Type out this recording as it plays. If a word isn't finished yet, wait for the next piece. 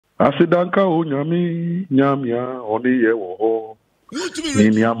Asidanka unyami nyamia oni ye woho.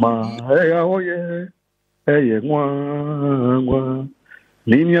 Ninyama eya oye eye ngwa.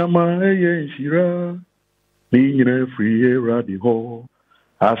 Ninyama eye nshira. Ninyine friye radiho.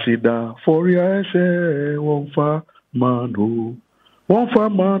 Asida foria ese wonfa manu. Wonfa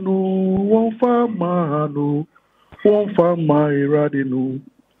ma iradinu.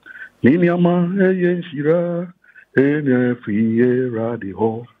 Ninyama eye nshira. Ene friye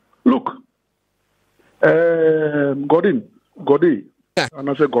radiho. Look, Godi, and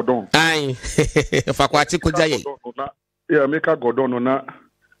I say Godon. Aye, Fakwati Kujaye. Yeah, make a Godon na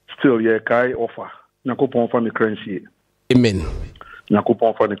still ye kai offer. Nakupon for the currency. Amen.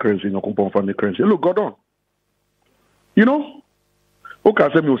 Nakupon for the currency. Look, Godon. You know, okay,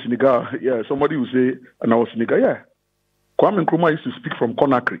 I say me Senegal. Yeah, somebody will say, and I was Senegal. Yeah, Kwame Nkrumah used to speak from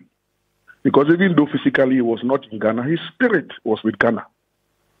Conakry because even though physically he was not in Ghana, his spirit was with Ghana.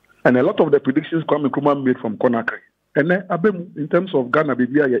 And a lot of the predictions Kwame Nkrumah made from Conakry. And then, in terms of Ghana,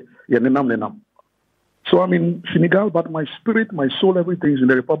 so I'm in Senegal, but my spirit, my soul, everything is in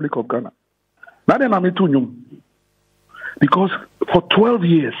the Republic of Ghana. Now then I'm into because for 12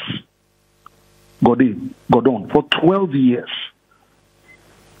 years, Godon, for 12 years,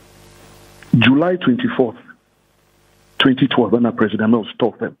 July 24th, 2012, when President Mills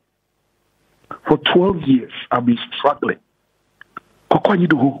talked them, for 12 years, I've been struggling. Koku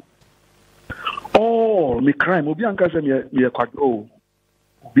Anyidoho. All my crime, Obi anka se me kwadro,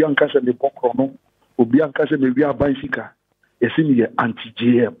 Obi anka se me bokrono, Obi anka se me wia bansika, esi me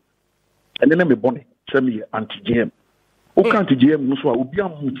anti-GM. And then me bone, se me anti-GM. O kan anti-GM no so Obi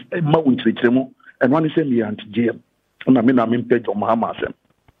am ma wo ntirechiremo, and one say me anti-GM. Na me page on Mahama asem.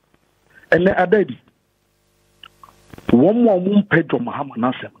 And then adedi. One more page on Mahama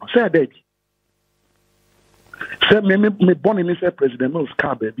na asem. Say adedi. Say me born ni say President Mills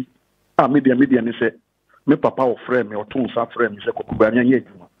car baby. Media ni say me papa or friend me or two sa friend me say Koku Anyidoho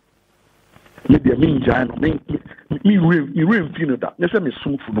adwuma. Media me nja no me re feel that. Me say me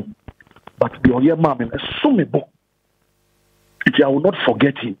sumfu no. But the oye ma me so me bo. I will not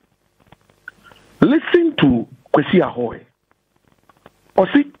forget him. Listen to Kwesi Ahwoi. Or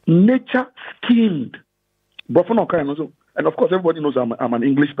see nature schemed. But for no kind also. And of course everybody knows I'm an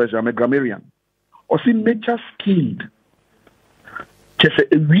English person, I'm a grammarian. Or see nature schemed.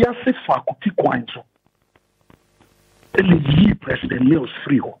 We are safe for Kuti Kwanzo. And President Mills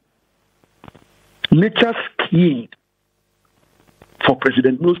free. Nature schemed for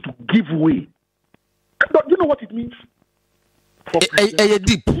President Mills to give way. Do you know what it means?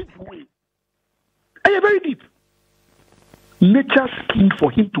 Deep. Give way. Very deep. Nature schemed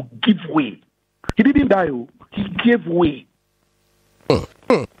for him to give way. He didn't die. He gave way.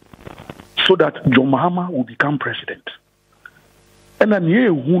 So that John Mahama will become president. And then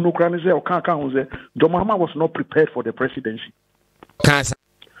who no can say or can't say John Mahama was not prepared for the presidency.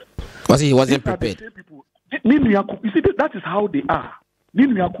 He wasn't prepared. You see, that is how they are.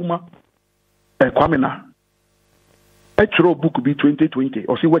 Kwame na. Actual book be 2020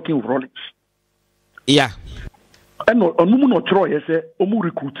 or see working with Rollins. Yeah. And no no tro say omu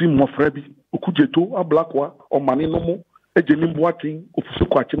recruiting mo frebi okujeto ablakwa o mane no mo ejenim boatin ofusu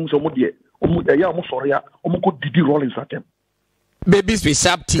kwachim so mo de omu eya omu sore ya omu ko didi Rollins atem. Babies with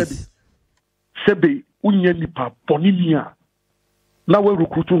sharp teeth. Sebe unye nipa ponimia na we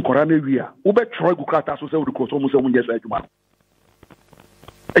recruit nkora na wi a wo be tro egu krata so se we recruit omu se munye sa adwuma.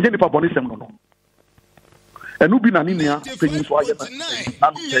 Eje nipa bonisem no no. Enu bi na ninia penyin so aye na.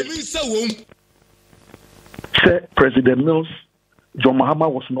 Say President Mills, John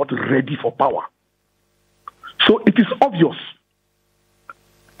Mahama was not ready for power. So it is obvious.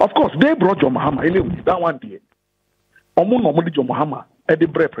 Of course, they brought John Mahama anyway. That one day, normally John Mahama had the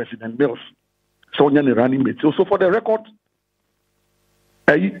President Mills. So running mate. So for the record,